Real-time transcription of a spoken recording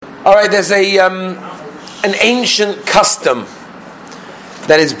All right, there's an ancient custom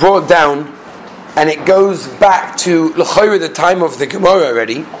that is brought down, and it goes back to l'chayra the time of the Gemara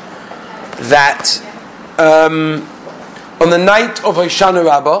already. That on the night of Hoshana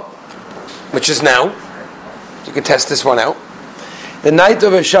Rabbah, which is now, you can test this one out. The night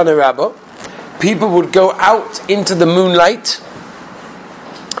of Hoshana Rabbah, people would go out into the moonlight,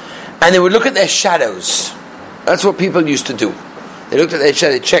 and they would look at their shadows. That's what people used to do. They looked at their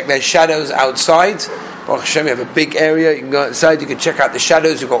shadows, they checked their shadows outside. Baruch Hashem, you have a big area, you can go outside, you can check out the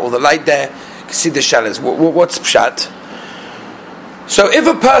shadows, you've got all the light there, you can see the shadows. What's pshat? So if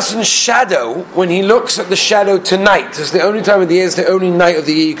a person's shadow, when he looks at the shadow tonight, it's the only time of the year, it's the only night of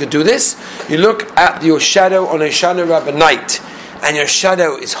the year you could do this, you look at your shadow on Hoshana Rabbah night, and your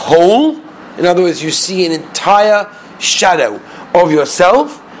shadow is whole, in other words, you see an entire shadow of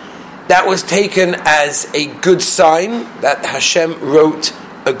yourself, that was taken as a good sign that Hashem wrote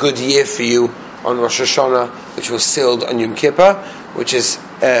a good year for you on Rosh Hashanah, which was sealed on Yom Kippur, which is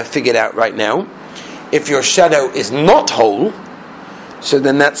figured out right now. If your shadow is not whole, so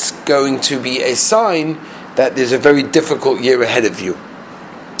then that's going to be a sign that there's a very difficult year ahead of you.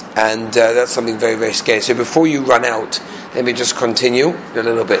 And that's something very, very scary. So before you run out, let me just continue a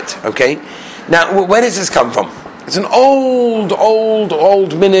little bit, okay? Now, where does this come from? It's an old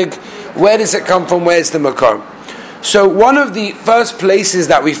minig. Where does it come from? Where's the makar? So one of the first places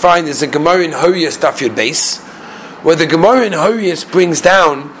that we find is the Gemara in Hoyas Daf Yud Beis, where the Gemara in Hoyas brings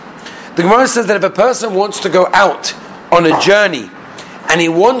down, the Gemara says that if a person wants to go out on a journey, and he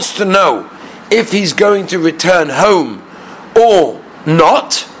wants to know if he's going to return home or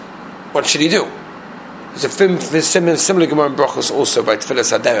not, what should he do? There's a similar Gemara in Brachos also by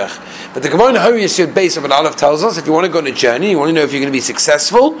Tfilas HaDerech. But the Gemara in Hoyas Yud Beis of an Aleph tells us, if you want to go on a journey, you want to know if you're going to be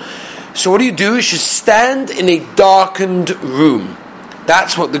successful, so what do? You should stand in a darkened room.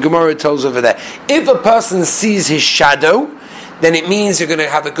 That's what the Gemara tells over there. If a person sees his shadow, then it means you're going to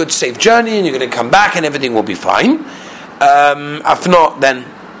have a good, safe journey, and you're going to come back, and everything will be fine. If not, then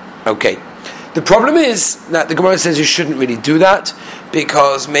okay. The problem is that the Gemara says you shouldn't really do that,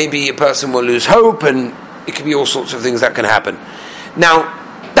 because maybe a person will lose hope, and it could be all sorts of things that can happen. Now,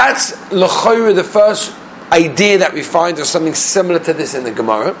 that's l'chayra, the first idea that we find, or something similar to this in the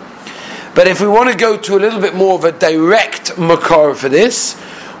Gemara. But if we want to go to a little bit more of a direct makar for this,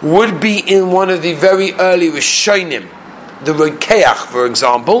 would be in one of the very early Rishonim, the Rokeach, for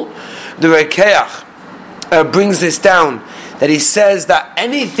example. The Rokeach brings this down, that he says that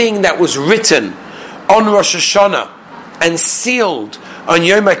anything that was written on Rosh Hashanah and sealed on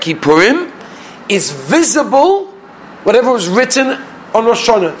Yom Kippurim is visible, whatever was written on Rosh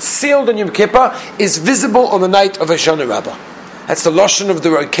Hashanah, sealed on Yom Kippur, is visible on the night of Hoshana Rabbah. That's the Lashon of the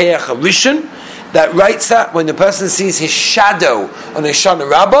Rokeach HaRishon, that writes that when the person sees his shadow on Hoshana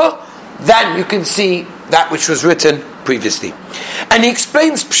Rabbah, then you can see that which was written previously. And he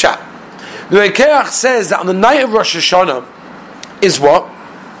explains Pshat. The Rokeach says that on the night of Rosh Hashanah is what?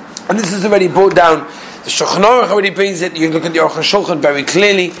 And this is already brought down. The Shulchan Aruch already brings it. You look at the Aruch HaShulchan very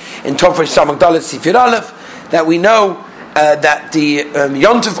clearly in Tov Samach Dalet Sif Yud Aleph, that we know that the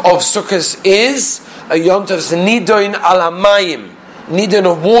Yontif of Sukkot is a Yontif Nidoin Al Hamayim, Nidoin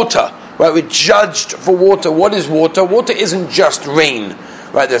of water. Right, we're judged for water. What is water? Water isn't just rain.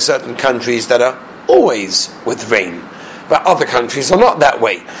 Right, there are certain countries that are always with rain, but other countries are not that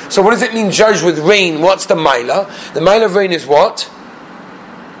way. So what does it mean, judged with rain? What's the Maila? The Maila of rain is what?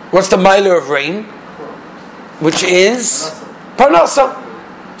 What's the Maila of rain? Which is Parnasa.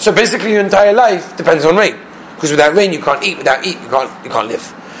 So basically your entire life depends on rain. Because without rain you can't eat, without eat you can't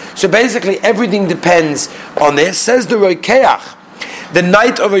live. So basically everything depends on this. Says the Rokeach, the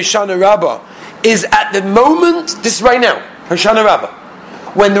night of Hoshana Rabbah is at the moment, this is right now, Hoshana Rabbah,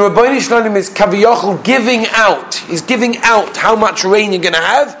 when the Rabbeinu Shalom is Kaviyachol giving out, he's giving out how much rain you're going to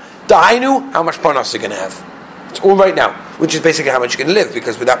have, Dahainu, how much Parnasa you're going to have. It's all right now, which is basically how much you're going to live,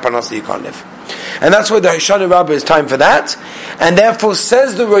 because without Parnasa you can't live. And that's why the Hoshana Rabbah is time for that. And therefore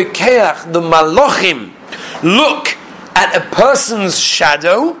says the Rokeach, the Malachim look at a person's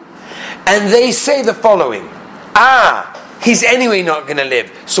shadow, and they say the following: he's anyway not going to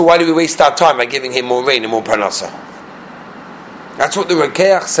live, so why do we waste our time by giving him more rain and more Parnasa? That's what the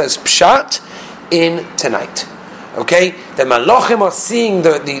Rokeach says Pshat in tonight. Okay, the Malachim are seeing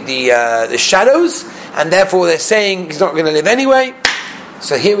the shadows, and therefore they're saying he's not going to live anyway.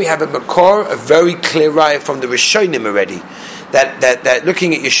 So here we have a makor, a very clear raya from the Rishonim already, that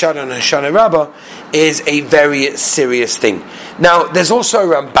looking at your shadow on Hoshana Rabbah is a very serious thing. Now there's also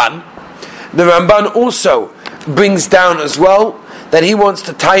a Ramban. The Ramban also brings down as well that he wants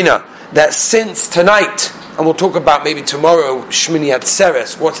to taina that since tonight and we'll talk about maybe tomorrow Shmini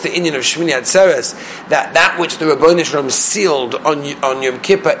Atzeres. What's the inyan of Shmini Atzeres? That which the Rebbeinu Shalom sealed on Yom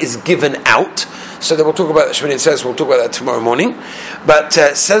Kippur is given out. So then we'll talk about Shmini Atzeres. We'll talk about that tomorrow morning. But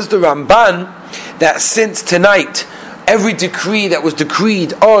says the Ramban that since tonight every decree that was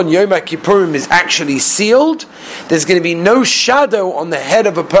decreed on Yom Kippurim is actually sealed, there's going to be no shadow on the head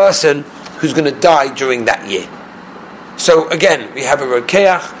of a person who's going to die during that year. So again, we have a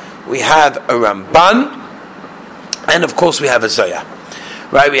Rokeach, we have a Ramban, and of course we have a Zoya.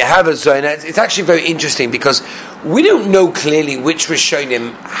 Right, we have a Zoya. It's actually very interesting because we don't know clearly which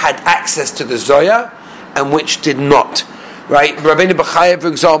Rishonim had access to the Zoya and which did not. Right, Rabbeinu Bechaya, for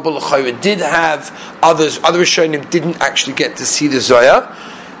example, did have others. Other Rishonim didn't actually get to see the Zoya.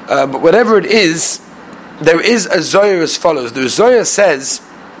 But whatever it is, there is a Zoya as follows. The Zoya says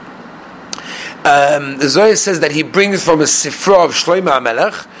that he brings from a Sifra of Shlomo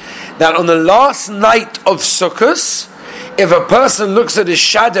HaMelech that on the last night of Sukkot, if a person looks at his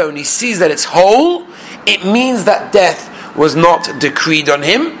shadow and he sees that it's whole, it means that death was not decreed on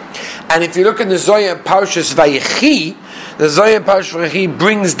him. And if you look in the Zoya Parshas Vayechi, the Zoya Parshas Vayechi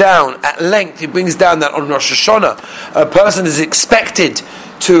brings down at length, he brings down that on Rosh Hashanah, a person is expected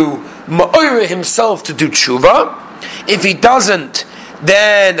to ma'oreh himself to do tshuva. If he doesn't,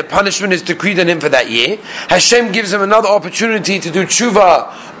 then the punishment is decreed on him for that year. Hashem gives him another opportunity to do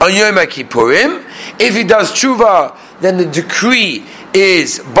tshuva on Yom Kippurim. If he does tshuva, then the decree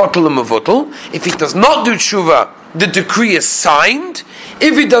is batel u'mevutel. If he does not do tshuva, the decree is signed.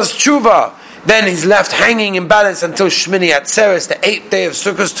 If he does tshuva, then he's left hanging in balance until Shmini Atzeres, the 8th day of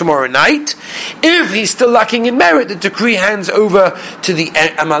Sukkot, tomorrow night. If he's still lacking in merit, the decree hands over to the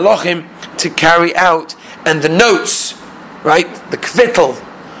Malachim to carry out, and the notes, right, the kvittel,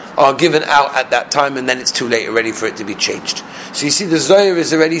 are given out at that time, and then it's too late already for it to be changed. So you see, the Zohar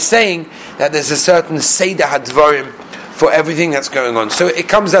is already saying that there's a certain Seder HaDvarim for everything that's going on. So it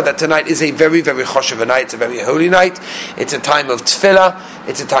comes out that tonight is a very, very choshev night. It's a very holy night. It's a time of tefillah.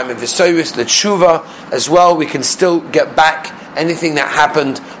 It's a time of v'soyus, the tshuva as well. We can still get back anything that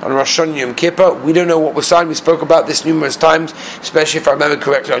happened on Rosh Hashanah Yom Kippur. We don't know what was signed. We spoke about this numerous times, especially if I remember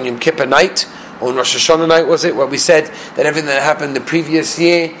correctly on Yom Kippur night, or on Rosh Hashanah night, was it? Where we said that everything that happened the previous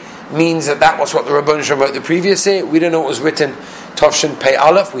year means that was what the Rebbeinu Shalom wrote the previous year. We don't know what was written Tovshin Pei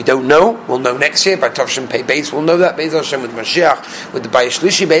Aleph, we don't know. We'll know next year. By Tovshin Pei Beis, we'll know that. Beis Hashem with Mashiach, with the Bayis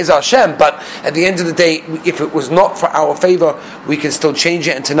Shlishi, Beis Hashem. But at the end of the day, if it was not for our favor, we can still change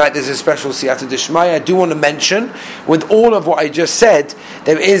it. And tonight there's a special Siyata Dishmaya. I do want to mention, with all of what I just said,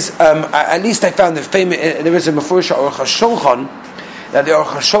 there is, at least I found there is a Mefurish Aruch HaShulchan, that the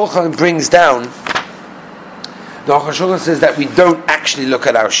Aruch HaShulchan brings down. The Aruch HaShulchan says that we don't actually look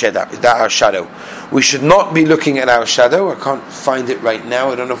at our shadow. We should not be looking at our shadow. I can't find it right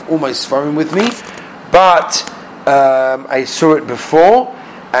now. I don't have all my Sfarim with me, but I saw it before,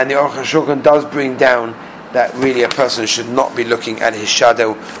 and the Aruch HaShulchan does bring down that really a person should not be looking at his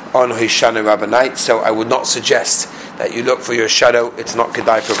shadow on Hoshana Rabbah night. So I would not suggest that you look for your shadow. It's not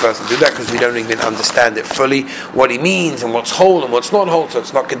kedai for a person to do that, because we don't even understand it fully, what he means and what's whole and what's not whole. So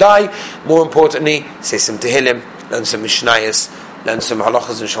it's not kedai. More importantly, say some Tehillim, learn some Mishnayos, learn some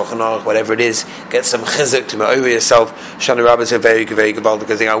halachas and Shulchan Aruch, whatever it is. Get some chizuk to ma'oreh yourself. Shana Rabbah is a very, very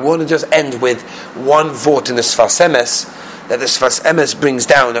gewaldige thing. I want to just end with one vort in the Sfas Emes, that the Sfas Emes brings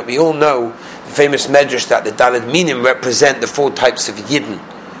down, that we all know, the famous medrash that the Daled Minim represent the 4 types of Yidden,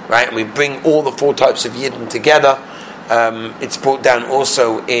 right? And we bring all the 4 types of Yidden together. It's brought down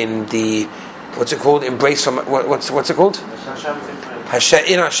also in the, what's it called? Embrace from, what's it called? In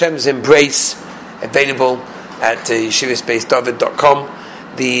Hashem's Embrace, available at yeshivaspacedavid.com.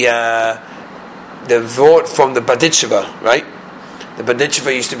 The vort from the Baditsheva, right? The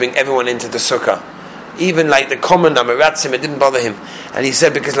Baditsheva used to bring everyone into the sukkah. Even like the common Amaratzim, it didn't bother him. And he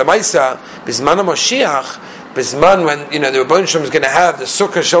said, because Lamaisa, Bisman HaMashiach, Bisman, when the Rebbeinu Shalom is going to have the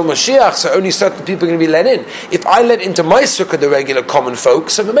sukkah shel Mashiach, so only certain people are going to be let in. If I let into my sukkah the regular common folk,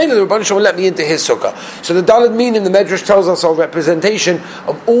 so the Rebbeinu Shalom will let me into his sukkah. So the Daled Minim, the Medrash tells us our representation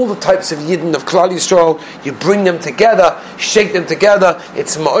of all the types of Yidden of Klal Yisrael. You bring them together, shake them together.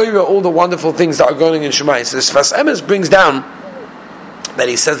 It's ma'oreh, all the wonderful things that are going on in Shemayim. So this Sfas Emes brings down that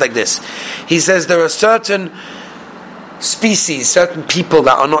he says like this. He says there are certain species, certain people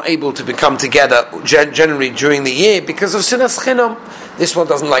that are not able to become together generally during the year because of sinas chinam. This one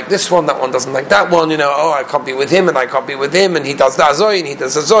doesn't like this one, that one doesn't like that one, I can't be with him and I can't be with him, and he does the azoi and he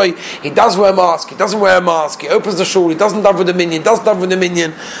does the azoi, he does wear a mask, he doesn't wear a mask, he opens the shul, he doesn't daven with the minyan, does daven with the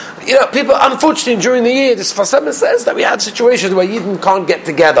minyan. People, unfortunately, during the year, this Sfas Emes says that we had situations where Yidden can't get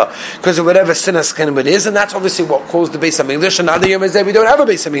together because of whatever sinas chinam it is, and that's obviously what caused the Beis HaMikdash, and now the Yom Hazeh we don't have a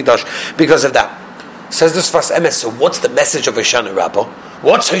Beis HaMikdash because of that. Says this Sfas Emes. So what's the message of Hoshana Rabbah?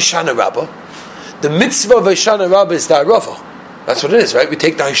 What's Hoshana Rabbah? The mitzvah of Hoshana Rabbah is the Aravah. That's what it is, right? We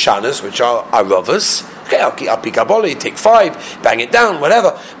take the Hoshanas, which are Aravas. Okay, Al-Pi Kabbalah, you take 5, bang it down,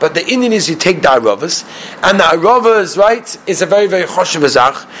 whatever. But the Indian is you take the Aravas, and the Aravas, right, is a very, very choshev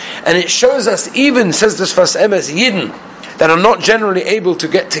azach, and it shows us, even, says this Sfas Emes, Yidden, that are not generally able to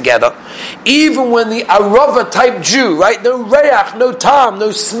get together, even when the Arava type Jew, right, no reach, no tam,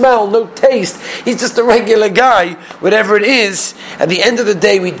 no smell, no taste, he's just a regular guy, whatever it is, at the end of the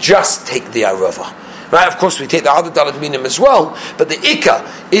day, we just take the Arava. Right, of course we take the other Dalad Minim as well, but the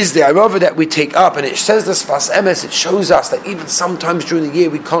Ikka is the Arava that we take up, and it says this Sfas Emes, it shows us that even sometimes during the year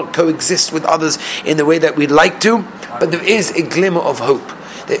we can't coexist with others in the way that we'd like to, but there is a glimmer of hope.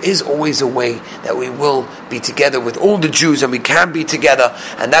 There is always a way that we will be together with all the Jews, and we can be together,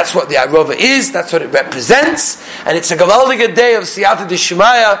 and that's what the Arava is, that's what it represents, and it's a gewaldige day of Siyata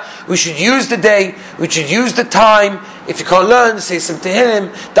D'Shemaya. We should use the day, we should use the time. If you can't learn, say some Tehillim,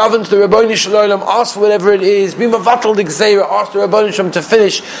 daven to the Rabbeinu Shalom, ask for whatever it is, be mavatal the Gzeira, ask the Rabbeinu Shalom to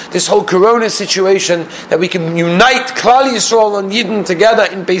finish this whole Corona situation, that we can unite Klal Yisrael and Yidden together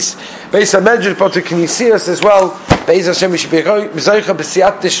in Beis HaMedrash, but can you see us as well? Be'ez Hashem, we should be B'Zaycha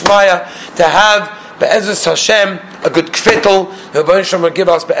B'Siyat D'Shmaya, to have Be'ezus Hashem a good kfittel. The Rabbeinu Shalom will give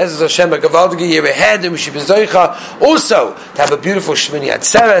us Be'ezus Hashem a gewaldige year ahead, and we should be Zoicha also to have a beautiful Shmini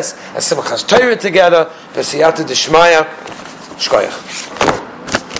Atzeres, a Simchas Torah together, B'Siyata D'Shmaya, Shkoyach.